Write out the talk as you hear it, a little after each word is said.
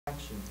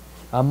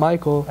I'm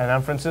Michael. And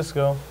I'm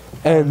Francisco.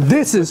 And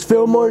this is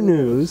Fillmore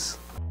News.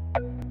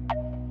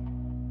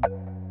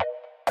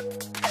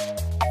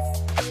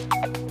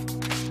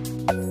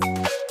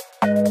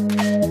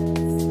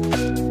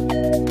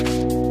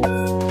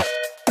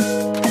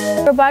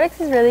 Robotics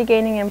is really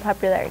gaining in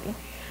popularity.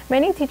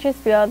 Many teachers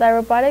feel that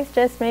robotics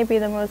just may be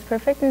the most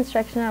perfect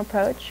instructional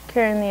approach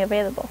currently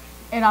available.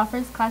 It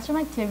offers classroom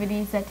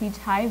activities that teach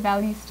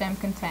high-value STEM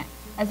content,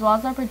 as well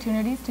as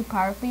opportunities to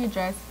powerfully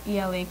address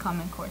ELA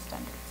Common Core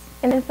standards.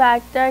 And in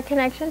fact, there are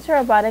connections to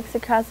robotics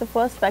across the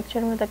full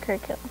spectrum with the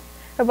curriculum.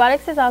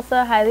 Robotics is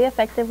also a highly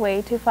effective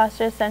way to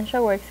foster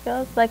essential work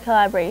skills like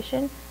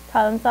collaboration,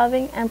 problem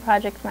solving, and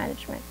project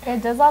management.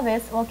 It does all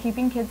this while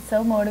keeping kids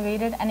so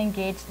motivated and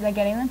engaged that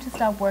getting them to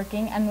stop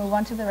working and move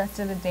on to the rest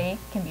of the day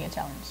can be a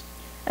challenge.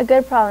 A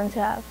good problem to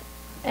have.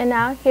 And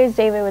now, here's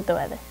David with the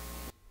weather.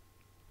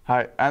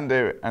 Hi, I'm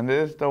David, and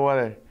this is the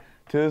weather.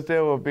 Tuesday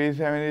will be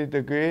 70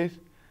 degrees,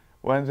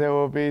 Wednesday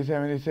will be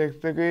 76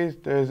 degrees,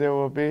 Thursday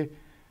will be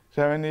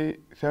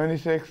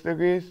 76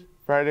 degrees,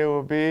 Friday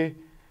will be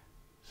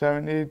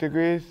 70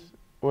 degrees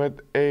with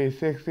a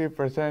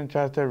 60%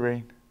 chance of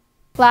rain.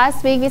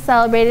 Last week we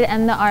celebrated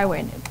End the R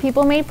Word.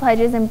 People made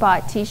pledges and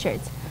bought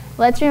t-shirts.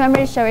 Let's remember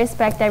to show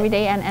respect every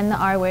day and end the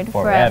R Word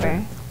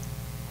forever.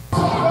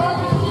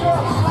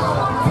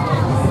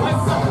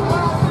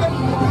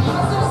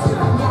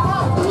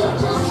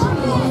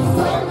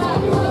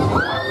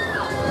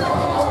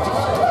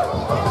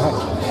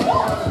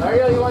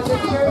 Mario, you want this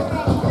shirt?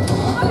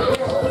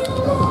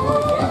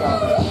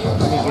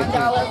 $1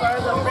 for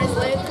the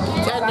bracelet.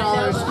 $10.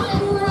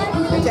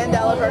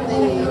 $10 for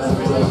these.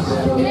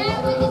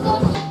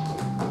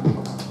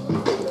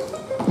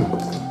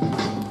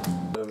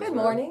 Good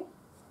morning.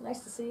 Nice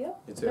to see you.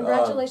 You too.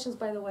 Congratulations,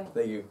 by the way.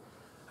 Thank you.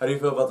 How do you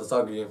feel about the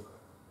soccer game?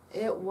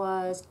 It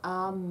was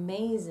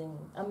amazing.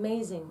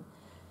 Amazing.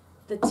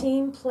 The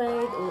team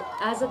played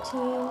as a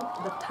team.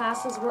 The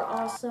passes were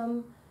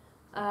awesome.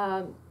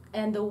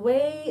 And the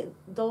way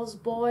those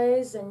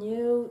boys and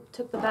you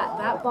took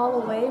that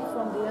ball away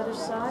from the other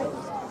side,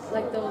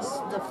 like the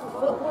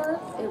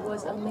footwork, it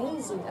was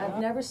amazing. I've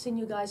never seen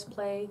you guys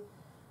play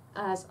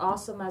as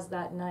awesome as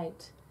that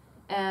night.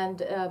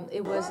 And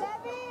it was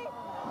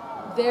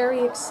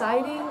very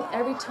exciting.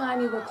 Every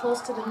time you were close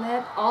to the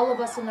net, all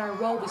of us in our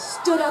row, we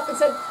stood up and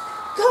said,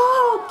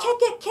 "Go, kick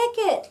it, kick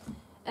it."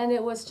 And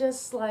it was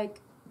just like,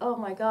 oh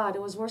my God,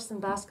 it was worse than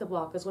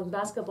basketball, because when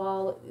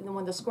basketball,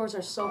 when the scores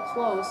are so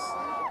close,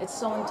 it's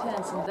so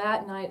intense. And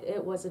that night,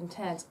 it was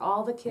intense.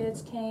 All the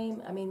kids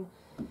came. I mean,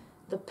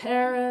 the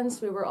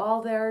parents, we were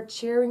all there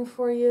cheering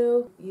for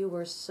you. You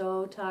were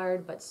so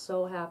tired, but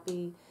so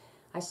happy.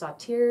 I saw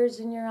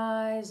tears in your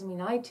eyes. I mean,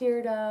 I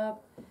teared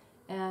up.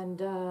 And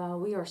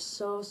we are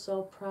so,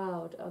 so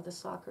proud of the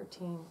soccer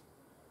team.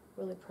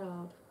 Really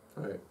proud.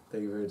 All right.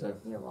 Thank you for your time.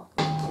 You're welcome.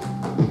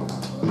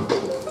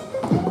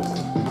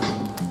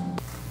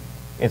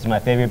 It's my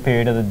favorite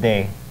period of the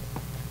day,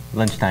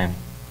 lunchtime.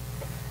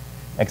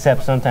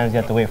 Except sometimes you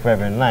have to wait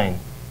forever in line.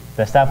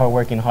 The staff are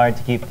working hard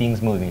to keep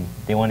things moving.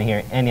 They want to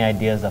hear any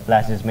ideas the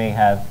flashes may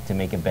have to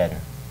make it better.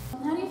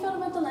 How do you feel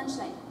about the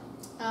lunchtime?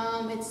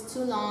 It's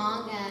too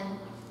long and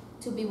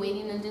to be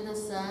waiting under the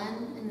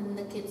sun, and then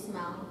the kids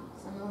smell.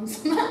 Some of them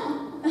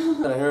smell.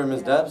 Can I hear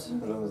Ms. Debs?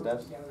 Hello, Ms.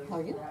 Debs. How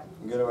are you?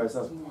 Good about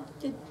yourself?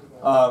 Good.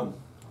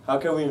 How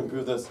can we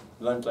improve this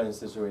lunchtime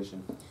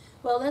situation?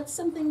 Well, that's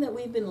something that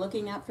we've been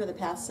looking at for the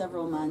past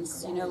several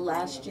months. You know,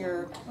 last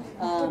year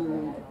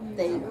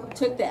they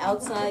took the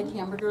outside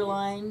hamburger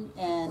line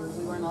and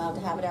we weren't allowed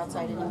to have it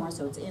outside anymore,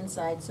 so it's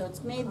inside. So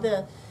it's made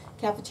the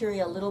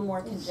cafeteria a little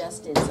more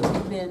congested. So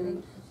we've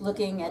been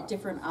looking at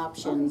different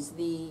options.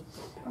 The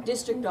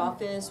district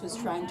office was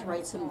trying to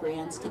write some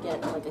grants to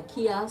get like a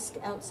kiosk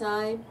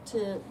outside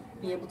to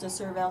be able to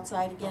serve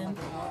outside again,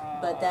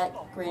 but that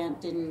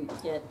grant didn't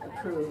get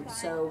approved,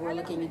 so we're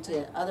looking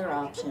into other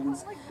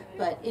options.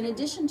 But in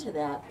addition to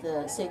that,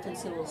 the Safe and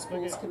Civil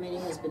Schools Committee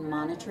has been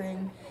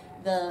monitoring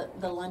the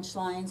lunch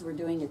lines. We're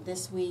doing it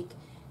this week,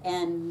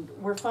 and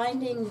we're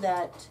finding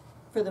that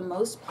for the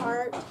most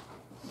part,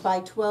 by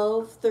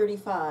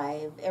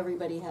 12:35,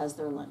 everybody has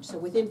their lunch. So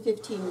within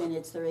 15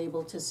 minutes, they're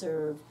able to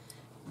serve,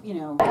 you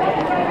know,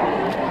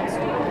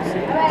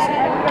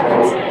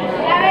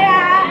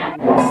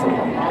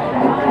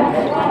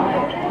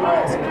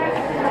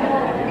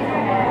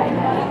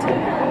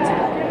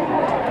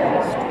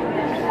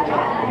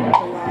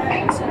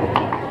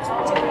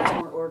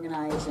 more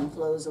organized and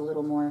flows a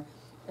little more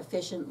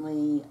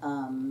efficiently,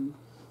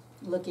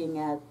 looking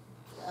at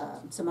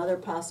some other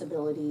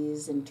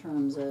possibilities in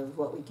terms of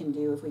what we can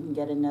do if we can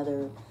get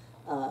another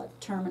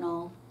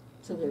terminal.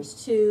 So there's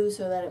two,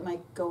 so that it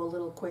might go a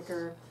little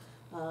quicker.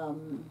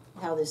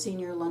 How the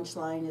senior lunch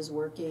line is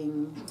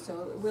working.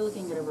 So we're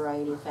looking at a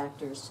variety of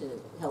factors to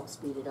help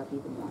speed it up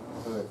even more.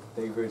 All right.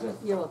 Thank you for your time.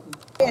 You're welcome.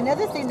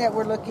 Another thing that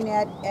we're looking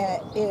at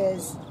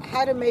is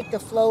how to make the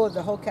flow of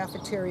the whole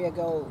cafeteria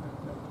go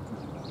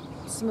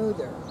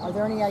smoother. Are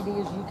there any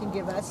ideas you can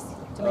give us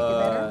to make it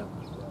better?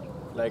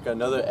 Like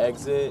another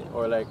exit,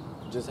 or like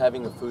just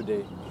having a food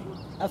day.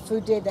 a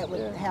food day that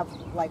would have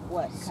like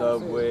what? Kind of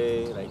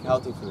Subway, like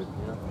healthy food,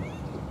 you know?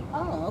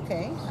 Oh,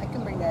 okay. I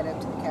can bring that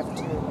up to the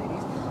cafeteria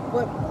ladies.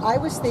 What I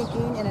was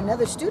thinking, and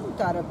another student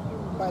thought of,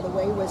 by the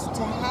way, was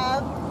to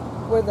have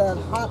where the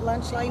hot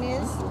lunch line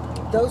is,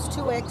 those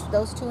two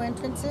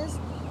entrances,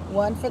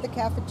 one for the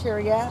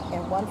cafeteria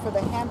and one for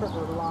the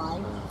hamburger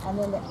line, and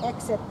then the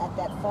exit at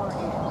that far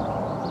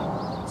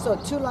end. So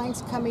 2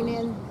 lines coming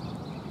in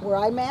where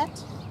I'm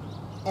at,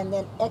 and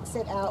then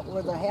exit out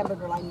where the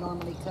hamburger line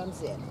normally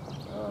comes in.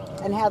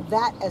 And have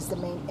that as the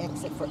main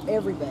exit for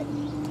everybody.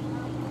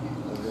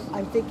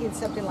 I'm thinking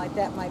something like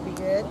that might be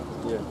good.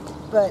 Yeah.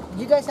 But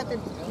you guys have to,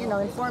 you know,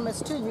 inform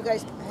us too. You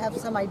guys have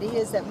some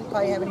ideas that we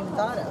probably haven't even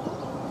thought of.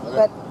 Okay.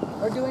 But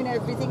we're doing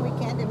everything we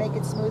can to make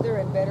it smoother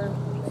and better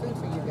food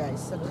for you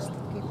guys. So just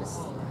keep us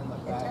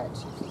in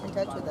touch. Keep in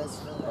touch with us.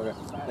 Okay.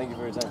 Thank you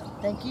for your time.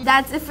 Thank you.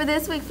 That's it for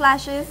this week,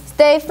 Flashes.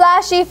 Stay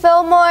flashy,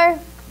 Fillmore.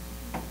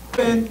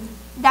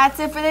 That's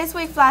it for this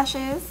week,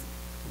 Flashes.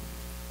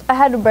 I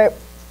had to burp.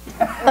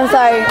 I'm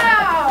sorry. You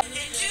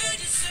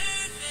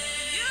deserve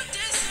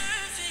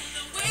it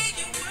the way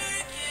you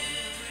work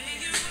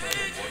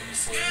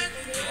it.